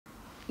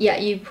Yeah,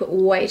 you put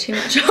way too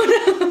much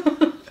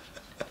on.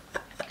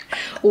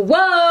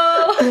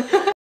 Whoa!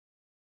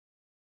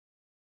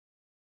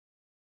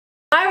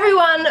 Hi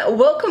everyone,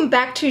 welcome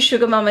back to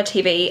Sugar Mama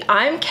TV.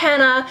 I'm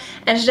Canna,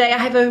 and today I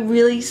have a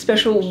really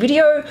special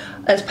video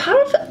as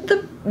part of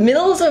the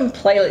Minimalism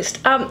playlist.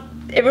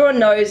 Everyone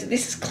knows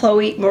this is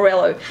Chloe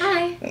Morello.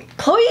 Hi.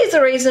 Chloe is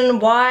the reason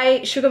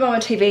why Sugar Mama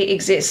TV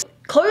exists.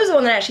 Chloe was the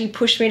one that actually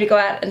pushed me to go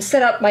out and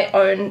set up my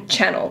own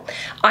channel.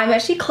 I'm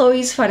actually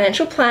Chloe's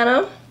financial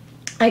planner.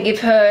 I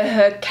give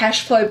her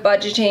cash flow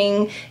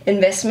budgeting,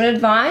 investment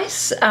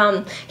advice,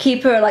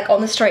 keep her like on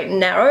the straight and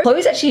narrow.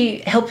 Chloe's actually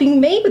helping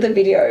me with a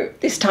video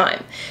this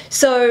time.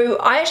 So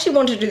I actually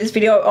wanted to do this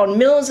video on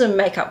minimalism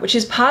makeup, which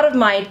is part of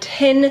my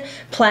 10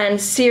 plan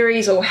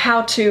series or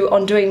how to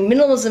on doing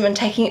minimalism and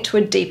taking it to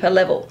a deeper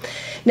level.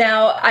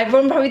 Now,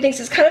 everyone probably thinks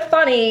it's kind of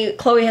funny,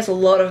 Chloe has a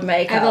lot of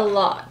makeup. I have a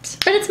lot,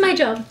 but it's my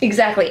job.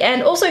 Exactly,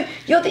 and also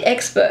you're the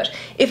expert.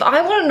 If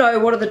I want to know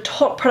what are the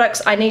top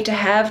products I need to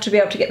have to be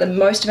able to get the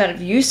most amount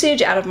of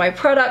usage out of my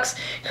products,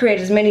 create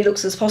as many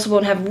looks as possible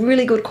and have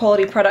really good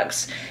quality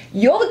products,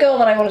 you're the girl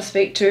that I want to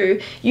speak to.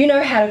 You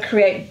know how to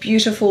create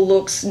beautiful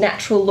looks,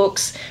 natural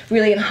looks,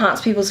 really enhance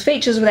people's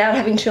features without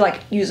having to like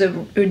use a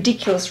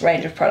ridiculous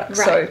range of products.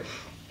 Right. So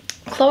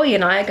Chloe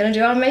and I are going to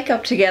do our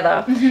makeup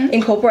together,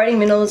 incorporating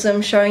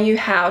minimalism, showing you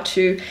how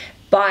to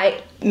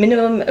buy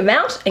minimum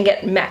amount and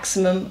get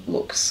maximum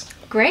looks.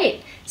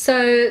 Great.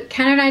 So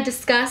Canna and I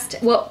discussed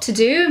what to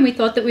do, and we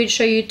thought that we'd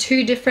show you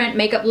 2 different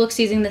makeup looks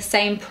using the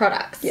same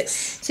products.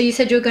 Yes. So you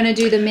said you were going to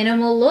do the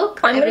minimal look.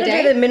 I'm going to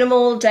do the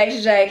minimal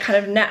day-to-day kind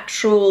of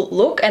natural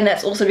look, and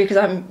that's also because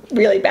I'm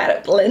really bad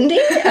at blending.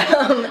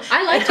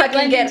 I like to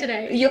blending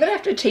today. You're going to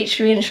have to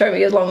teach me and show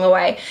me along the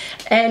way.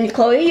 And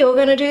Chloe, you're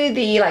going to do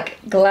the like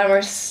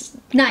glamorous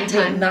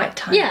nighttime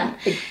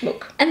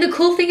look. And the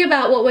cool thing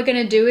about what we're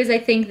going to do is I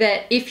think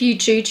that if you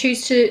do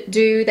choose to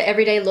do the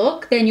everyday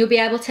look, then you'll be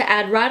able to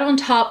add right on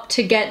top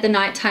to get the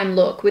nighttime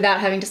look without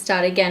having to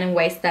start again and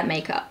waste that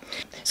makeup.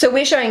 So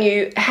we're showing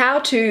you how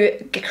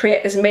to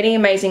create as many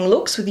amazing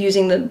looks with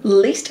using the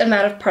least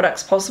amount of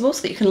products possible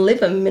so that you can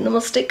live a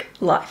minimalistic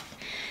life.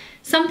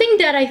 Something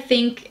that I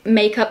think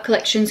makeup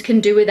collections can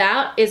do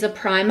without is a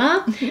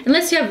primer.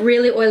 Unless you have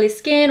really oily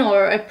skin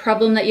or a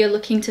problem that you're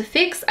looking to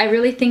fix, I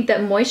really think that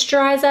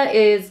moisturizer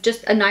is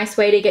just a nice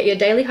way to get your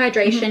daily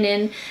hydration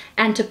in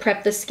and to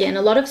prep the skin.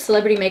 A lot of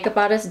celebrity makeup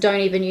artists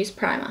don't even use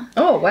primer.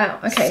 Oh wow,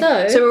 okay.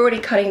 So we're already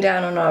cutting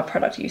down on our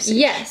product usage.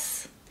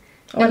 Yes.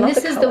 Oh, and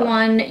this is the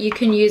one you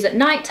can use at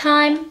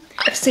nighttime.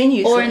 I've seen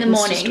you or in the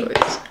morning.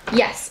 Stories.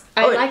 Yes,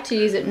 I like to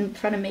use it in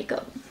front of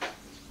makeup.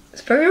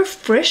 It's very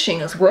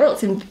refreshing as well.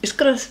 It's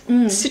got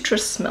a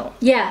citrus smell.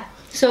 Yeah,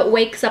 so it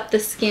wakes up the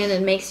skin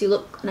and makes you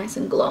look nice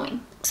and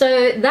glowing.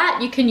 So that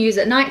you can use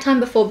at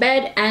nighttime before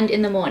bed and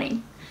in the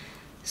morning.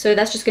 So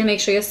that's just going to make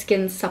sure your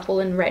skin's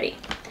supple and ready.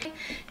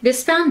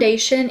 This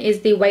foundation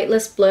is the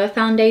Weightless Blur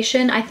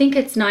foundation. I think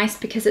it's nice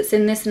because it's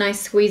in this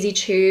nice squeezy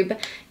tube.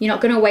 You're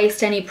not going to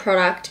waste any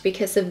product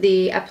because of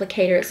the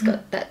applicator. It's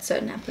got that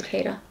certain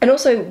applicator. And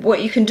also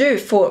what you can do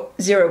for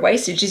zero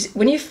wastage is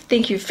when you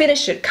think you've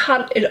finished it,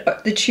 cut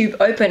the tube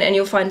open and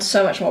you'll find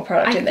so much more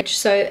product in there.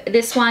 So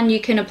this one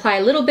you can apply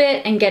a little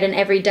bit and get an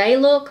everyday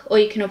look, or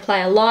you can apply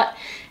a lot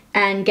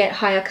and get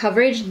higher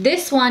coverage.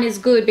 This one is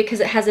good because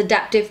it has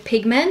adaptive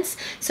pigments,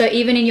 so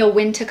even in your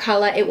winter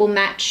color it will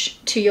match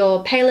to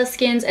your paler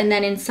skins, and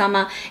then in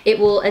summer it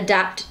will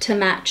adapt to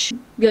match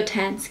your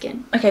tan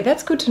skin. Okay,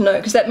 that's good to know,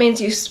 because that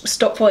means you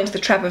stop falling into the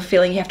trap of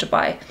feeling you have to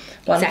buy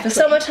one for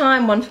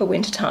summertime, one for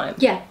wintertime.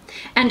 Yeah,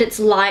 and it's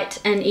light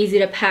and easy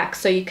to pack,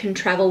 so you can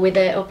travel with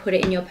it or put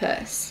it in your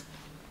purse.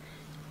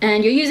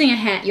 And you're using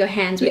your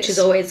hands, which is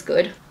always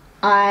good.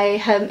 I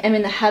am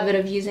in the habit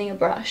of using a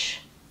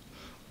brush.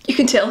 You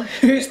can tell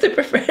who's the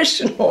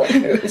professional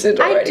and who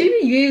isn't already. I do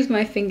use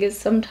my fingers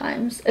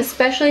sometimes,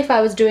 especially if I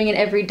was doing an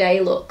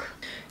everyday look.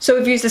 So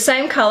we've used the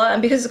same colour,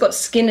 and because it's got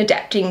skin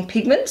adapting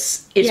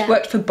pigments, it's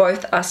worked for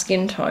both our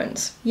skin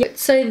tones. Yeah.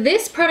 So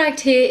this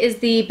product here is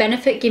the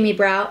Benefit Gimme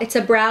Brow. It's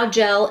a brow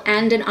gel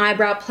and an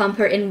eyebrow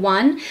plumper in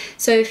one.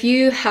 So if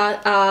you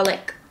are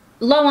like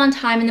low on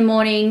time in the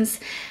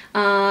mornings,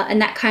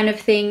 and that kind of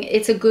thing,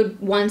 it's a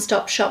good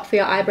one-stop shop for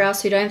your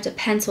eyebrows, so you don't have to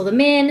pencil them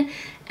in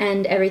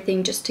and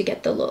everything just to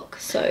get the look.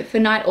 So for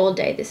night or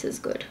day, this is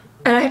good.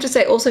 And I have to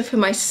say also for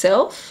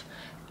myself,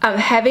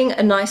 having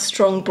a nice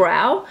strong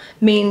brow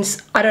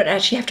means I don't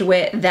actually have to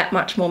wear that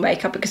much more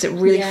makeup because it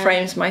really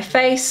frames my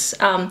face,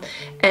 and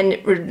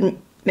it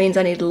means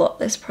I need a lot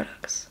less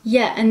products.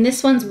 Yeah, and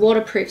this one's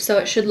waterproof, so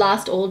it should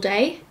last all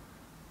day.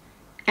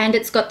 And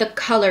it's got the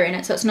color in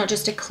it, so it's not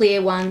just a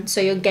clear one,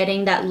 so you're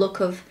getting that look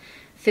of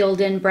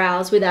filled in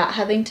brows without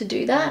having to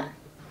do that.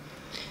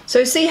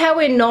 So see how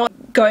we're not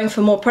going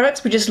for more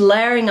products, we're just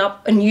layering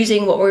up and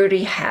using what we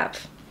already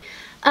have.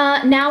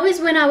 Now is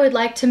when I would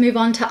like to move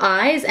on to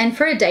eyes, and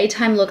for a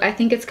daytime look I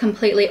think it's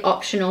completely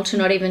optional to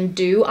not even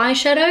do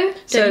eyeshadow.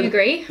 Don't you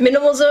agree?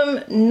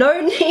 Minimalism, no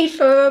need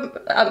for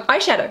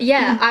eyeshadow.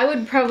 Yeah, I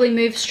would probably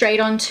move straight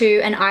onto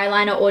an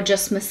eyeliner or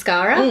just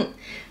mascara.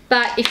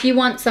 But if you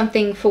want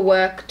something for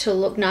work to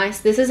look nice,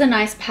 this is a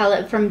nice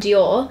palette from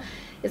Dior.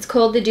 It's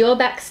called the Dior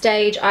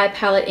Backstage Eye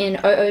Palette in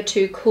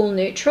 002 Cool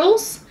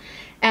Neutrals.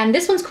 And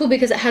this one's cool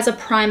because it has a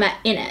primer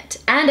in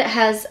it. And it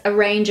has a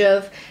range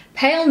of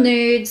pale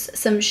nudes,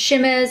 some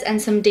shimmers,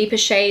 and some deeper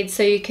shades,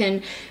 so you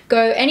can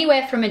go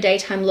anywhere from a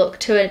daytime look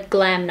to a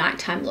glam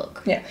nighttime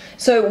look. Yeah,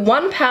 so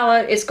one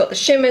palette, it's got the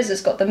shimmers,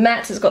 it's got the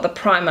mattes, it's got the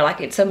primer,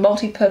 like it's a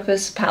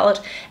multi-purpose palette,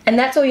 and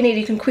that's all you need.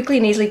 You can quickly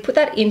and easily put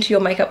that into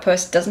your makeup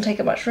purse. It doesn't take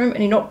up much room,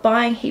 and you're not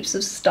buying heaps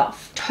of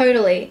stuff.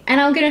 Totally.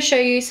 And I'm going to show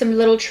you some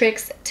little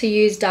tricks to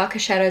use darker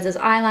shadows as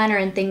eyeliner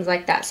and things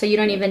like that, so you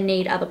don't even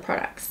need other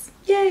products.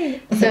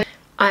 Yay! So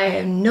I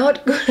am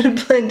not good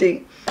at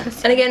blending.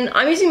 And again,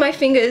 I'm using my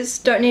fingers,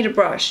 don't need a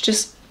brush,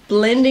 just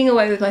blending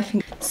away with my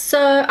fingers. So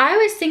I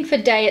always think for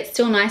day it's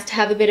still nice to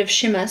have a bit of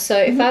shimmer. So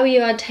if I were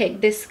you, I'd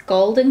take this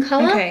golden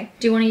color. Okay.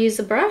 Do you want to use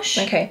the brush?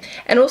 Okay.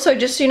 And also,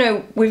 just so you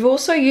know, we're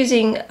also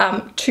using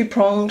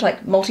two-pronged,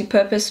 like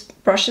multi-purpose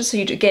brushes. So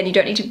again, you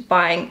don't need to be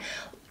buying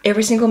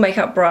every single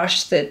makeup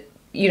brush that,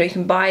 you know, you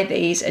can buy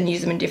these and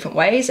use them in different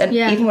ways. And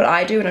even what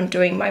I do when I'm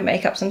doing my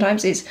makeup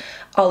sometimes is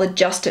I'll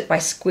adjust it by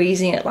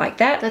squeezing it like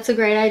that. That's a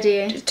great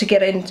idea. To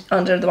get in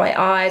under my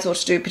eyes, or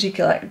to do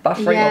particular like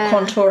buffering or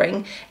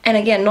contouring. And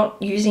again,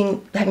 not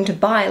having to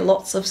buy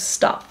lots of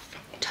stuff.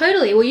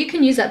 Totally. Well, you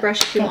can use that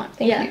brush if you want.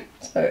 Thank you.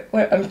 So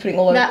I'm putting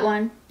all over. That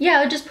one.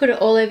 Yeah, I'll just put it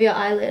all over your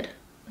eyelid.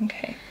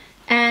 Okay.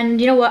 And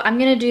you know what? I'm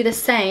going to do the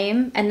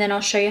same, and then I'll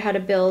show you how to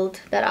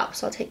build that up.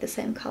 So I'll take the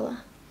same color.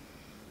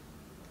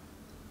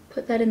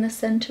 Put that in the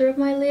center of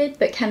my lid,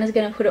 but Kenna's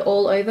going to put it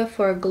all over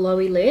for a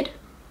glowy lid.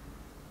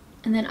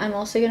 And then I'm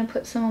also going to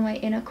put some on my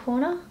inner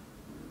corner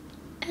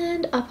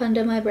and up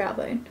under my brow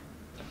bone.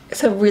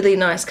 It's a really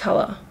nice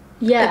color.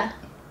 Yeah.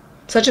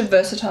 Such a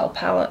versatile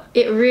palette.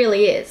 It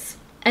really is.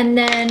 And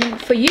then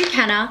for you,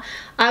 Kenna,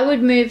 I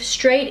would move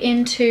straight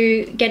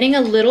into getting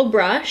a little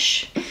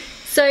brush.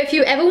 So if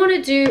you ever want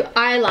to do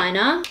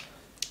eyeliner,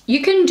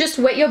 you can just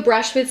wet your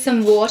brush with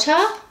some water.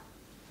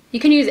 You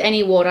can use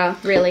any water,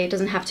 really. It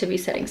doesn't have to be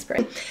setting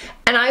spray.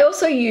 And I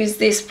also use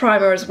this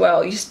primer as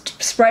well. You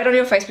spray it on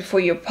your face before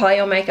you apply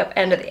your makeup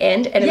and at the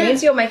end. And it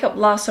means your makeup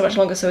lasts so much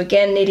longer. So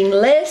again, needing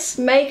less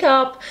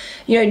makeup,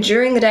 you know,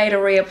 during the day to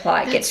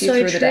reapply. It gets you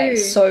through the day.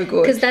 So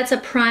good. Because that's a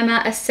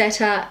primer, a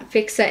setter,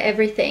 fixer,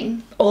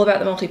 everything. All about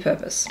the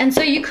multi-purpose. And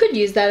so you could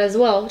use that as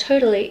well,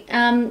 totally.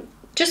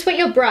 Just wet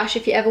your brush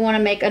if you ever want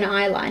to make an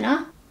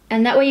eyeliner.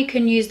 And that way you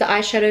can use the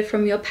eyeshadow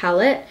from your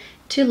palette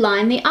to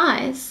line the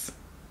eyes.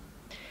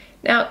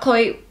 Now,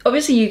 Chloe,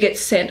 obviously you get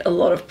sent a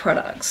lot of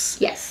products.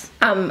 Yes.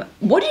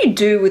 What do you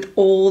do with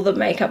all the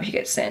makeup you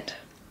get sent?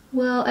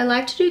 Well, I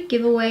like to do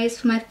giveaways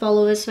for my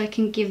followers so I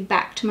can give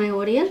back to my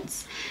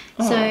audience.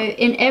 So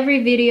in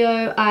every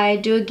video, I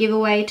do a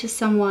giveaway to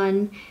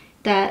someone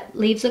that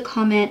leaves a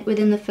comment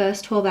within the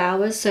first 12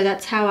 hours. So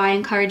that's how I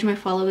encourage my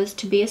followers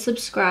to be a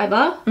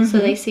subscriber, so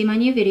they see my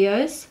new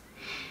videos.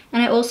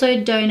 And I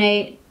also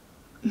donate,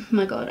 oh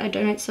my God, I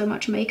donate so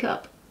much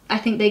makeup. I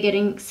think they're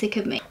getting sick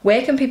of me.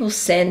 Where can people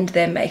send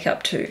their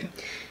makeup to?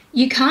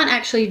 You can't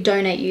actually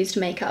donate used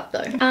makeup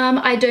though.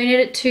 I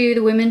donate it to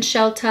the women's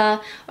shelter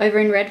over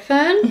in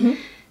Redfern.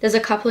 There's a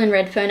couple in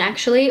Redfern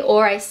actually,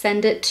 or I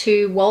send it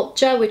to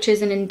Waltja, which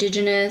is an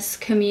Indigenous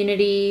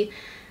community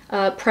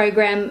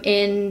program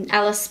in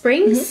Alice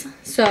Springs.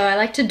 So I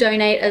like to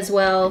donate as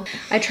well.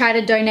 I try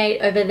to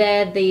donate over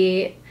there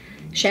the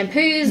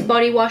shampoos,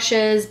 body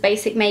washes,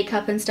 basic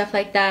makeup and stuff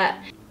like that.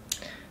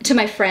 To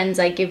my friends,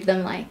 I give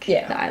them like the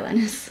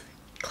eyeliners.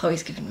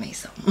 Chloe's given me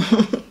some.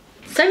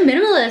 So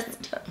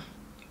minimalist.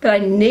 But I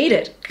need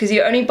it because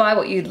you only buy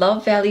what you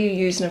love, value,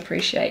 use and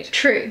appreciate.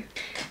 True.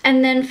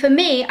 And then for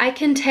me, I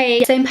can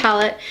take the same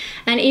palette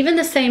and even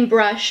the same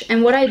brush,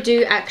 and what I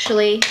do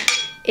actually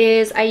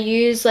is I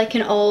use like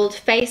an old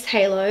face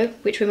halo,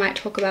 which we might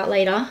talk about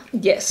later.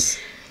 Yes.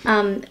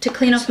 To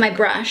clean off my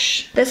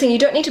brush. That's the thing, you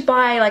don't need to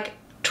buy like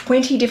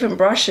 20 different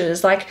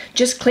brushes. Like,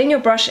 just clean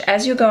your brush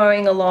as you're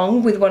going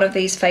along with one of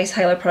these face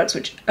halo products,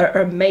 which are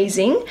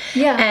amazing.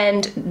 Yeah.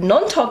 And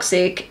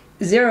non-toxic,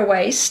 zero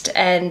waste,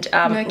 and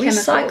no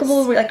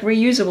recyclable, like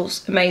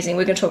reusable. Amazing.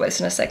 We're going to talk about this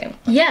in a second.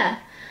 Yeah.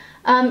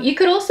 You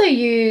could also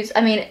use,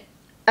 I mean,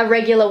 a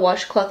regular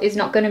washcloth is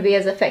not going to be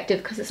as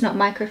effective because it's not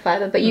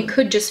microfiber, but you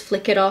could just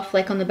flick it off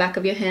like on the back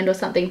of your hand or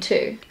something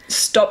too.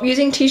 Stop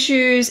using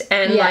tissues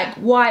and like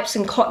wipes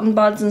and cotton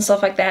buds and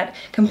stuff like that.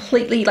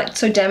 Completely like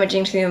so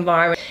damaging to the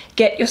environment.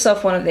 Get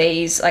yourself one of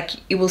these. Like,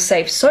 you will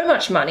save so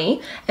much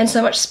money and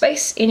so much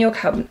space in your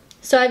cabinet.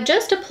 So I've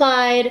just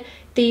applied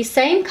the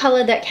same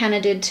color that Kenna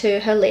did to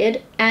her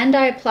lid, and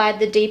I applied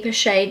the deeper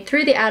shade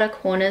through the outer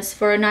corners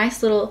for a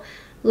nice little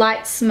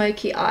light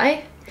smoky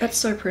eye. That's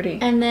so pretty.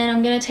 And then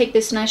I'm going to take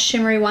this nice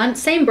shimmery one.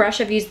 Same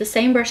brush. I've used the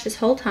same brush this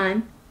whole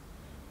time.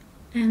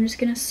 And I'm just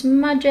going to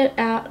smudge it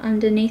out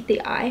underneath the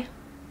eye.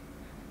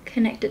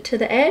 Connect it to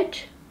the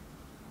edge.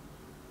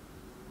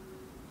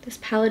 This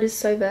palette is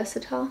so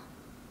versatile.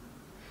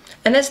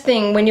 And that's the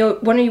thing, when you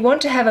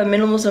want to have a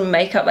minimalism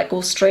makeup like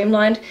all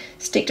streamlined,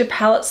 stick to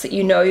palettes that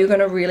you know you're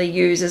going to really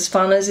use. As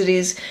fun as it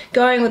is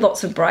going with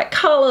lots of bright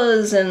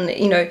colors and,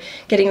 you know,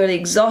 getting really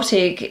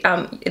exotic,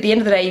 at the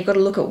end of the day you've got to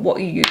look at what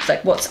you use,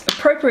 like what's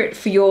appropriate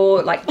for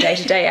your like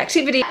day-to-day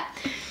activity.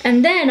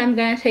 And then I'm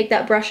going to take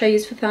that brush I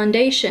use for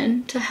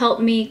foundation to help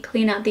me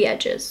clean out the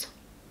edges.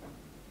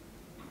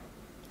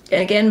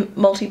 And again,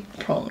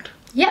 multi-pronged.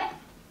 Yep.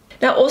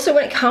 Now also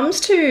when it comes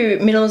to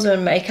minimalism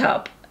and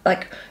makeup,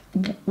 like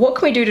what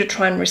can we do to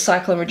try and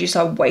recycle and reduce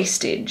our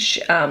wastage?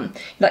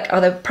 Like are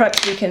there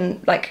products we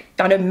can, like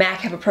I know MAC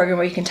have a program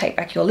where you can take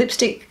back your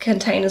lipstick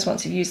containers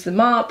once you've used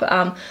them up.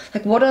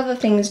 Like what other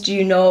things do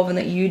you know of and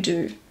that you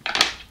do?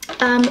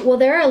 Well,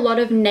 there are a lot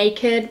of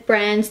naked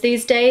brands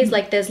these days,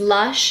 like there's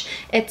Lush,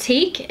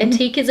 Etique.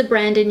 Etique is a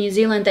brand in New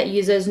Zealand that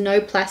uses no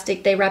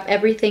plastic. They wrap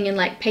everything in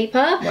like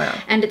paper. Wow.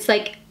 And it's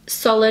like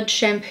solid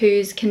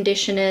shampoos,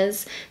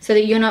 conditioners, so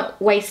that you're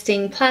not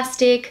wasting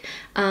plastic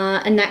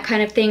and that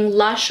kind of thing.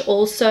 Lush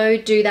also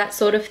do that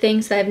sort of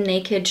thing, so they have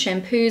naked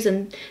shampoos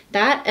and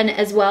that, and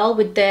as well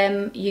with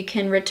them you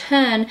can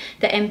return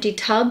the empty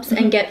tubs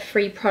and get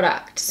free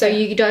product, so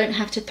you don't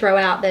have to throw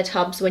out their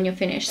tubs when you're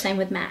finished. Same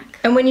with MAC.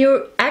 And when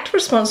you act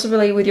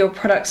responsibly with your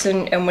products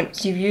and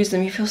once you've used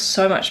them, you feel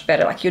so much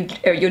better, like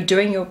you're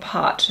doing your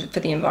part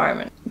for the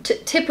environment.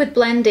 Tip with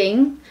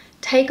blending,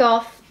 take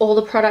off all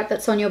the product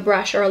that's on your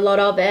brush, or a lot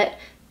of it,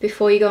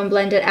 before you go and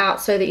blend it out,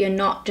 so that you're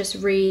not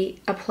just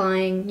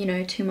reapplying, you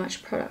know, too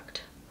much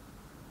product.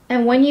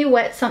 And when you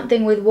wet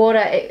something with water,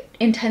 it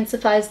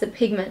intensifies the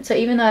pigment. So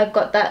even though I've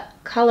got that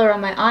color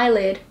on my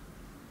eyelid,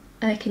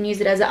 I can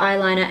use it as an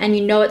eyeliner, and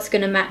you know it's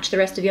going to match the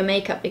rest of your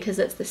makeup because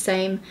it's the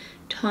same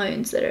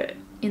tones that are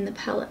in the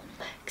palette.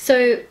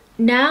 So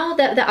now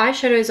that the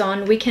eyeshadow's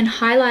on, we can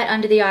highlight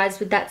under the eyes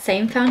with that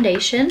same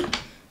foundation.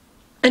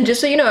 And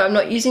just so you know, I'm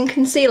not using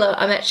concealer,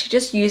 I'm actually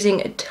just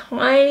using a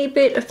tiny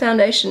bit of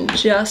foundation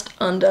just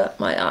under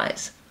my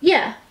eyes.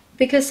 Yeah,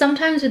 because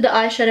sometimes with the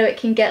eyeshadow it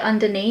can get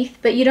underneath,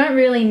 but you don't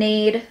really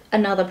need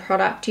another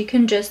product. You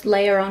can just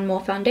layer on more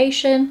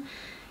foundation.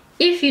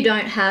 If you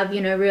don't have,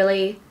 you know,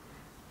 really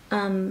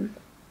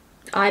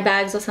eye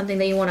bags or something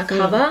that you want to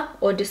cover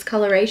or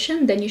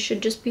discoloration, then you should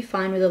just be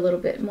fine with a little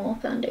bit more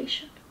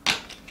foundation.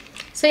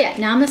 So yeah,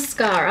 now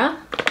mascara.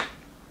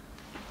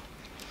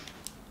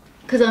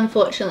 Because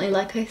unfortunately,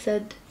 like I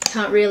said,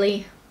 can't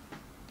really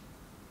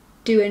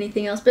do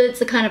anything else, but it's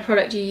the kind of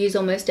product you use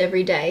almost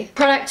every day.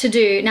 Product to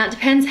do, now it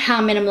depends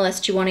how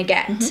minimalist you want to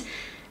get.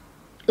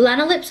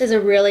 Lanolips is a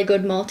really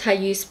good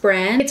multi-use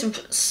brand.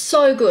 It's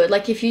so good.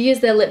 Like if you use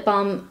their lip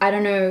balm, I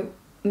don't know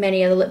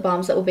many other lip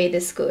balms that will be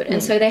this good.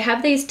 And so they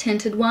have these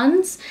tinted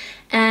ones,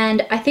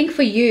 and I think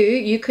for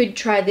you could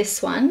try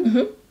this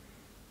one.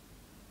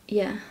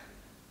 Yeah.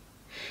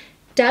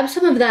 Dab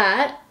some of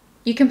that.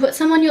 You can put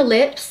some on your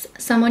lips,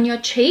 some on your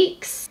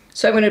cheeks.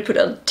 So I'm going to put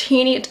a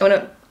teeny,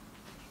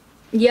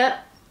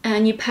 Yep,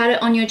 and you pat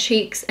it on your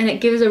cheeks, and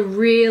it gives a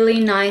really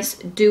nice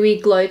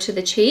dewy glow to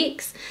the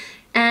cheeks.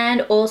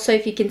 And also,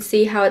 if you can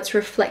see how it's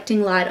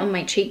reflecting light on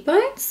my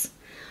cheekbones,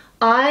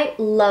 I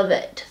love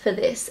it for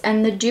this.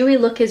 And the dewy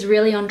look is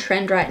really on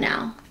trend right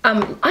now.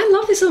 I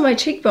love this on my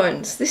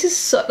cheekbones. This is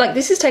so, like,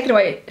 this is taken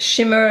away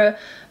shimmer,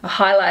 a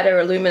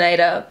highlighter,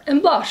 illuminator,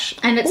 and blush.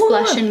 And it's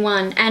blush in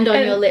one, and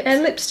on your lips.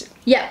 And lipstick.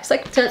 Yeah, it's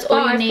like, so that's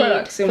all you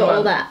need for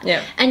all that.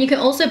 Yeah. And you can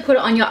also put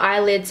it on your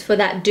eyelids for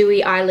that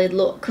dewy eyelid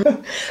look.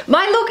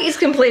 My look is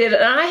completed,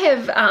 and I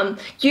have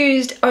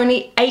used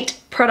only 8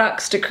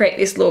 products to create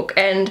this look,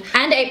 and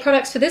 8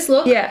 products for this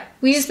look. Yeah.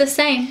 We use the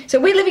same. So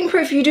we're living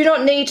proof you do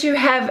not need to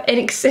have an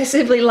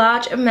excessively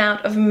large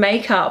amount of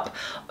makeup.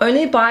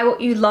 Only buy what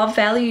you love,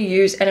 value,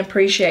 use, and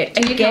appreciate,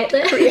 and get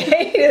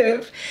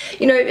creative.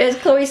 You know, as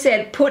Chloe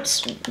said,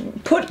 put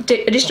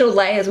additional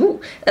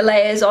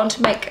layers on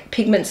to make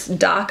pigments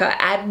darker.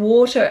 Add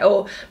water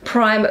or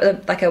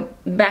primer, like a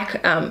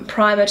MAC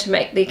primer to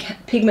make the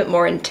pigment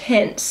more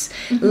intense.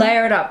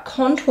 Layer it up,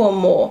 contour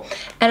more,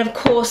 and of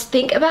course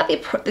think about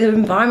the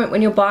environment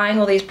when you're buying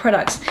all these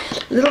products.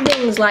 Little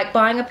things like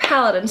buying a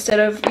palette instead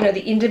of, you know,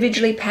 the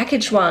individually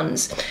packaged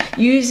ones.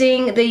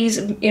 Using these,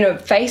 you know,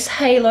 face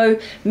halo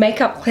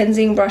makeup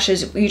cleansing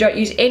brushes. You don't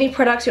use any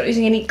products, you're not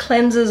using any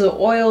cleansers or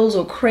oils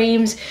or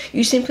creams.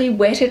 You simply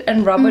wet it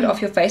and rub it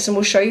off your face, and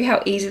we'll show you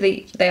how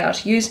easy they are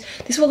to use.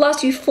 This will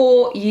last you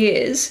 4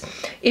 years,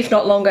 if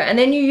not longer, and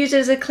then you use it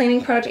as a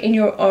cleaning product in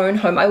your own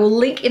home. I will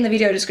link in the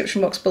video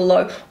description box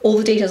below all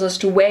the details as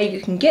to where you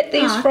can get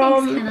these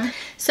from. Thanks,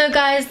 so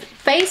guys,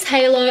 Face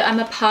Halo, I'm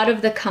a part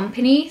of the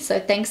company, so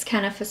thanks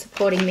Canna for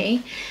supporting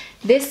me.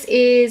 This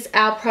is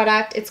our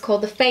product. It's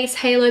called the Face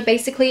Halo.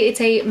 Basically,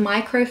 it's a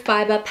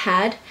microfiber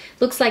pad.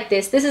 Looks like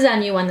this. This is our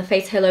new one, the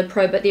Face Halo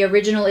Pro, but the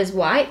original is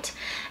white.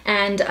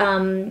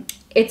 And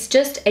it's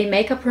just a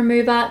makeup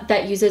remover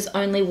that uses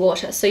only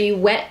water. So you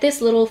wet this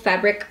little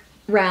fabric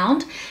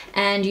round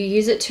and you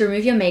use it to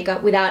remove your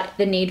makeup without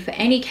the need for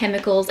any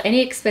chemicals,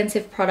 any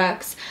expensive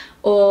products,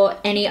 or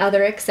any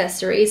other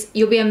accessories,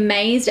 you'll be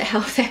amazed at how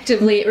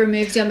effectively it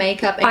removes your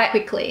makeup and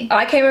quickly.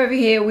 I came over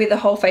here with a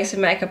whole face of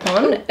makeup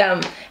on,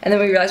 and then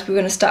we realised we were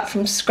going to start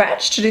from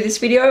scratch to do this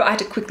video. I had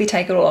to quickly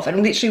take it all off,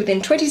 and literally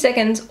within 20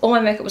 seconds all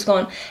my makeup was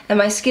gone and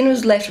my skin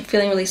was left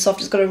feeling really soft.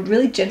 It's got a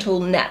really gentle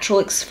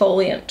natural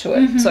exfoliant to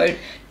it, so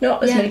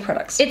not as many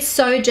products. It's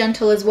so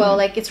gentle as well,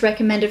 like it's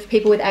recommended for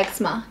people with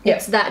eczema.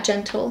 It's that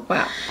gentle.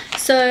 Wow.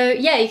 So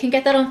yeah, you can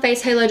get that on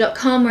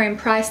facehalo.com. We're in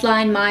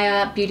Priceline,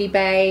 Maya, Beauty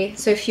Bay.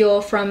 So if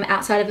you're from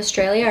outside of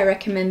Australia, I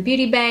recommend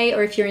Beauty Bay,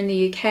 or if you're in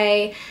the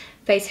UK,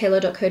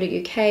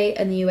 facehalo.co.uk,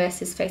 and the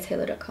US is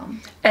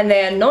facehalo.com. And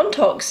they are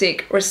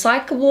non-toxic,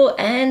 recyclable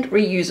and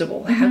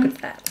reusable. How good is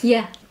that?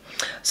 Yeah.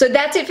 So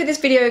that's it for this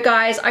video,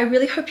 guys. I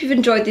really hope you've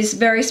enjoyed this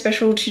very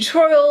special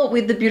tutorial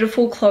with the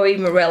beautiful Chloe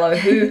Morello,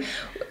 who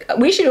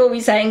we should all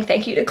be saying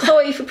thank you to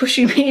Chloe for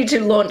pushing me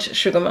to launch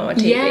Sugar Mama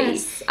TV.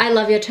 Yes, I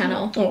love your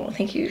channel. Oh,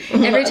 thank you.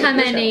 Every time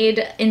I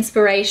need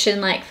inspiration,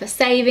 like for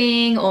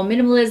saving or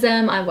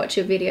minimalism, I watch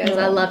your videos.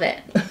 I love it.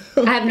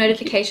 I have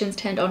notifications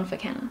turned on for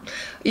Kenna.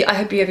 Yeah, I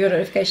hope you have your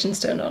notifications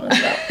turned on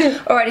as well.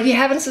 Alright, if you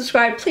haven't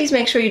subscribed, please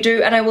make sure you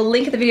do, and I will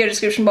link in the video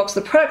description box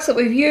the products that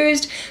we've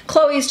used,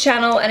 Chloe's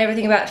channel, and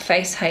everything about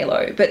Face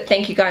Halo. But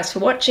thank you guys for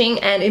watching,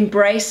 and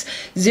embrace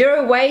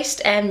zero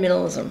waste and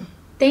minimalism.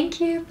 Thank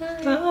you.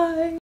 Bye.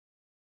 Bye.